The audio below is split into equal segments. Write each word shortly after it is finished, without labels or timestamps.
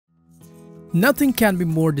Nothing can be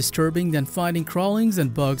more disturbing than finding crawlings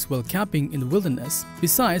and bugs while camping in the wilderness.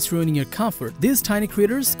 Besides ruining your comfort, these tiny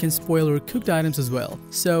critters can spoil your cooked items as well.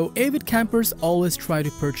 So, avid campers always try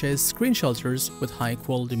to purchase screen shelters with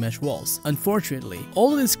high-quality mesh walls. Unfortunately,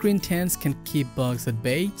 although these screen tents can keep bugs at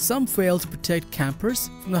bay, some fail to protect campers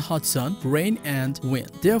from the hot sun, rain, and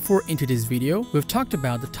wind. Therefore, in today's video, we've talked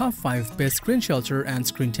about the top 5 best screen shelter and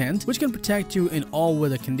screen tent which can protect you in all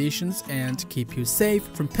weather conditions and keep you safe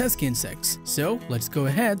from pesky insects. So let's go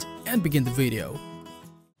ahead and begin the video.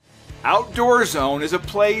 Outdoor Zone is a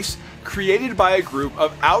place created by a group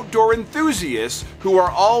of outdoor enthusiasts who are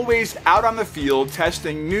always out on the field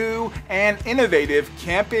testing new and innovative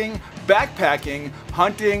camping, backpacking,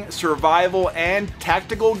 hunting, survival, and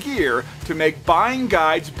tactical gear to make buying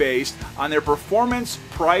guides based on their performance,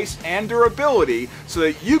 price, and durability so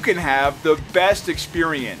that you can have the best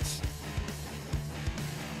experience.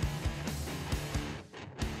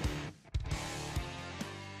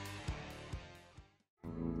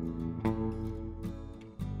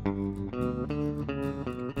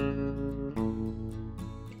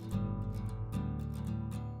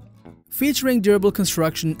 Featuring durable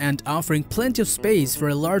construction and offering plenty of space for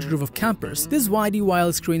a large group of campers, this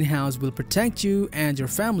YDYL Screenhouse will protect you and your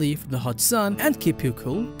family from the hot sun and keep you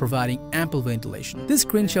cool, providing ample ventilation. This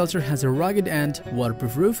screen shelter has a rugged and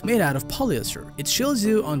waterproof roof made out of polyester. It shields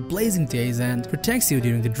you on blazing days and protects you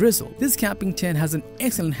during the drizzle. This camping tent has an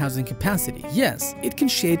excellent housing capacity. Yes, it can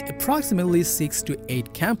shade approximately 6 to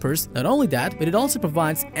 8 campers. Not only that, but it also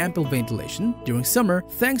provides ample ventilation during summer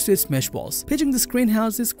thanks to its mesh walls. Pitching the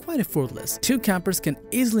Screenhouse is quite effortless. 2 campers can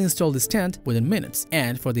easily install this tent within minutes,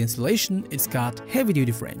 and for the installation, it's got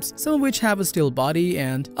heavy-duty frames, some of which have a steel body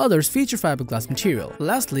and others feature fiberglass material.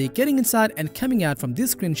 Lastly, getting inside and coming out from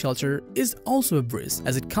this screen shelter is also a breeze,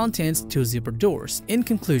 as it contains 2 zipper doors. In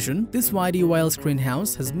conclusion, this YDYL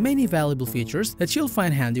Screenhouse has many valuable features that you'll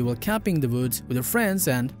find handy while camping in the woods with your friends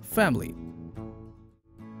and family.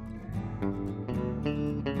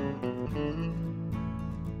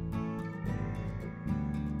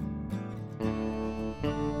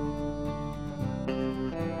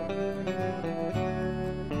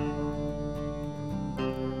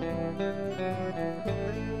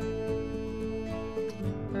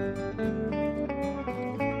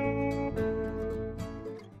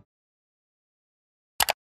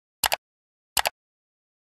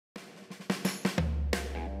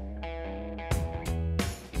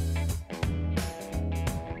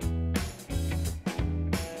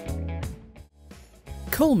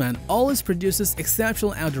 Coleman always produces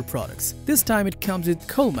exceptional outdoor products. This time it comes with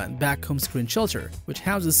Coleman Back Home Screen Shelter, which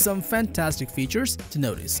houses some fantastic features to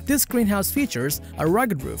notice. This greenhouse features a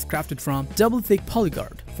rugged roof crafted from double-thick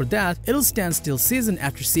polyguard. For that, it'll stand still season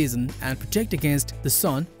after season and protect against the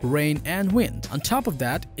sun, rain, and wind. On top of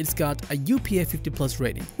that, it's got a UPF 50+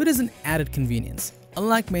 rating, which is an added convenience.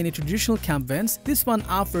 Unlike many traditional camp vents, this one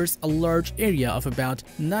offers a large area of about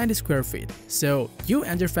 90 square feet, so you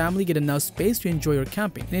and your family get enough space to enjoy your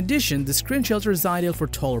camping. In addition, the screen shelter is ideal for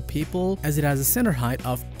taller people as it has a center height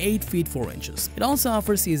of 8 feet 4 inches. It also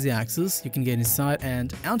offers easy access. You can get inside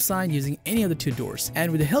and outside using any of the 2 doors,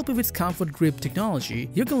 and with the help of its comfort grip technology,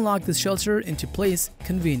 you can lock this shelter into place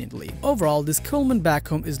conveniently. Overall, this Coleman Back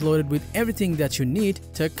Home is loaded with everything that you need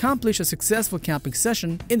to accomplish a successful camping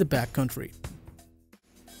session in the backcountry.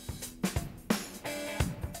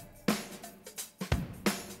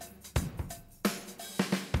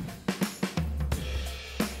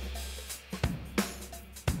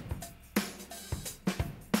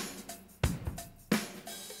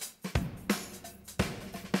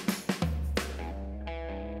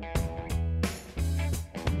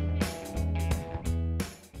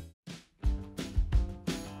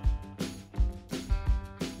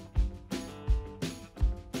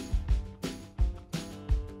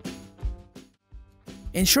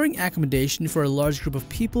 Ensuring accommodation for a large group of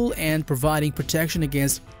people and providing protection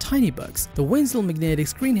against tiny bugs, the Wenzel magnetic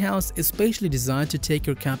Screenhouse is specially designed to take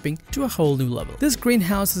your camping to a whole new level. This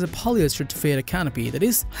greenhouse is a polyester taffeta canopy that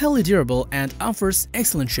is highly durable and offers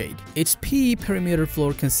excellent shade. Its PE perimeter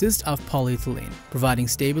floor consists of polyethylene, providing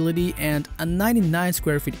stability and a 99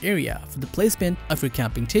 square feet area for the placement of your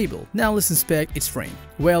camping table. Now let's inspect its frame.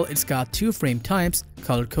 Well, it's got 2 frame types,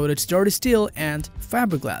 color-coded sturdy steel and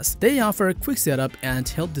fiberglass. They offer a quick setup and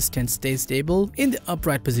help this tent stay stable in the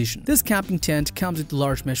upright position. This camping tent comes with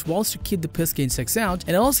large mesh mesh walls to keep the pesky insects out,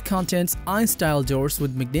 and also contains iron-style doors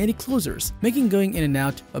with magnetic closures, making going in and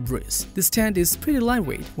out a breeze. This tent is pretty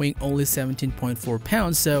lightweight, weighing only 17.4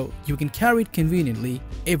 pounds, so you can carry it conveniently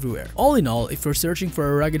everywhere. All in all, if you're searching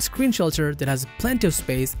for a rugged screen shelter that has plenty of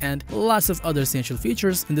space and lots of other essential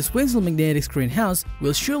features, then this Wenzel magnetic screen house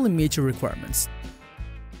will surely meet your requirements.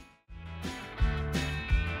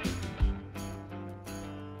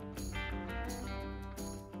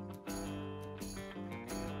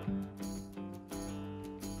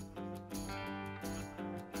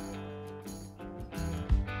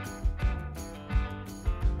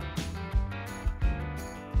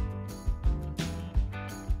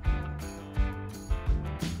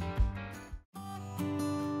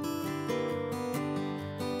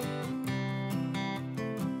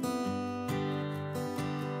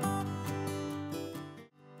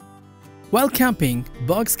 While camping,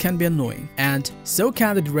 bugs can be annoying, and so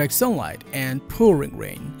can the direct sunlight and pouring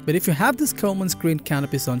rain. But if you have this Coleman screen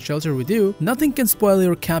canopy sun shelter with you, nothing can spoil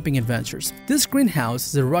your camping adventures. This greenhouse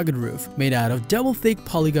has a rugged roof made out of double-thick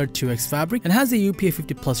Polyguard 2X fabric and has a UPF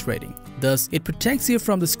 50+ rating. Thus, it protects you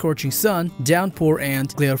from the scorching sun, downpour,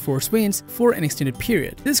 and glare force winds for an extended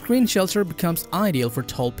period. This screen shelter becomes ideal for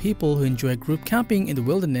tall people who enjoy group camping in the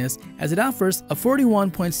wilderness, as it offers a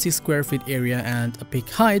 41.6 square feet area and a peak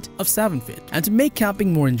height of 7 feet. And to make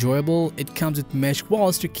camping more enjoyable, it comes with mesh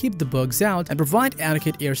walls to keep the bugs out and provide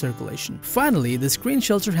adequate air circulation. Finally, the screen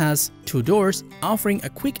shelter has 2 doors, offering a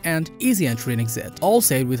quick and easy entry and exit. All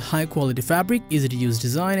said with high-quality fabric, easy-to-use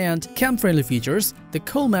design, and camp-friendly features, the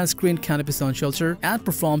Coleman screen canopy sun shelter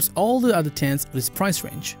outperforms all the other tents of this price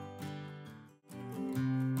range.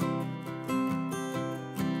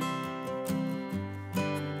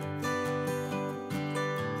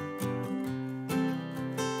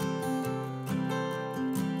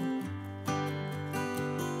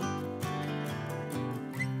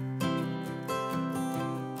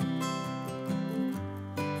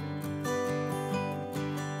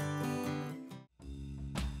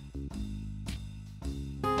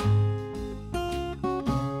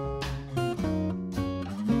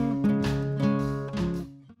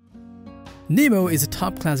 NEMO is a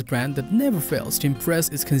top-class brand that never fails to impress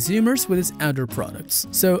its consumers with its outdoor products.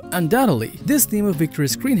 So undoubtedly, this NEMO Victory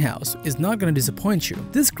Screenhouse is not going to disappoint you.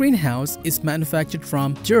 This greenhouse is manufactured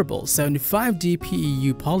from durable 75D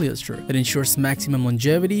PEU polyester that ensures maximum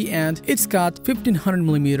longevity, and it's got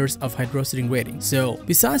 1500mm of hydrostatic rating. So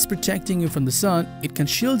besides protecting you from the sun, it can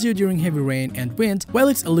shield you during heavy rain and wind, while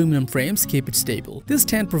its aluminum frames keep it stable. This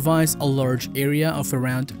tent provides a large area of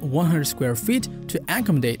around 100 square feet to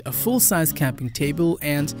accommodate a full-size camping table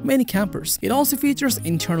and many campers. It also features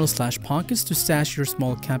internal slash pockets to stash your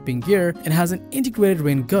small camping gear and has an integrated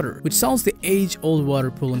rain gutter, which solves the age-old water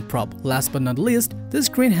pooling problem. Last but not least, this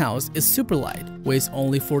greenhouse is super light, weighs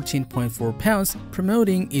only 14.4 pounds,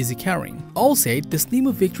 promoting easy carrying. All said, this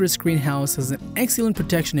NEMO Victory Screenhouse has an excellent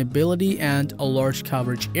protection ability and a large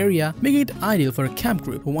coverage area, making it ideal for a camp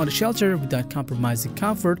group who want a shelter without compromising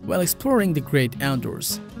comfort while exploring the great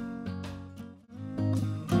outdoors.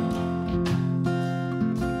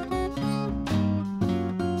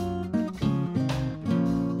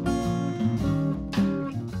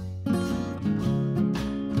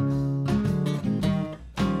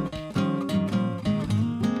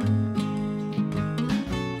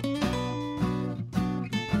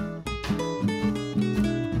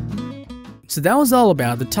 So that was all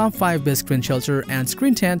about the top 5 best screen shelter and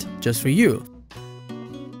screen tent just for you.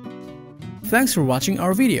 Thanks for watching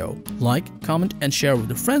our video. Like, comment, and share with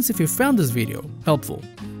your friends if you found this video helpful.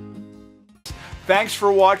 Thanks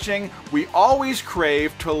for watching. We always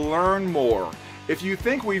crave to learn more. If you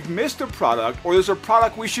think we've missed a product or there's a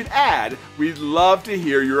product we should add, we'd love to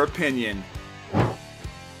hear your opinion.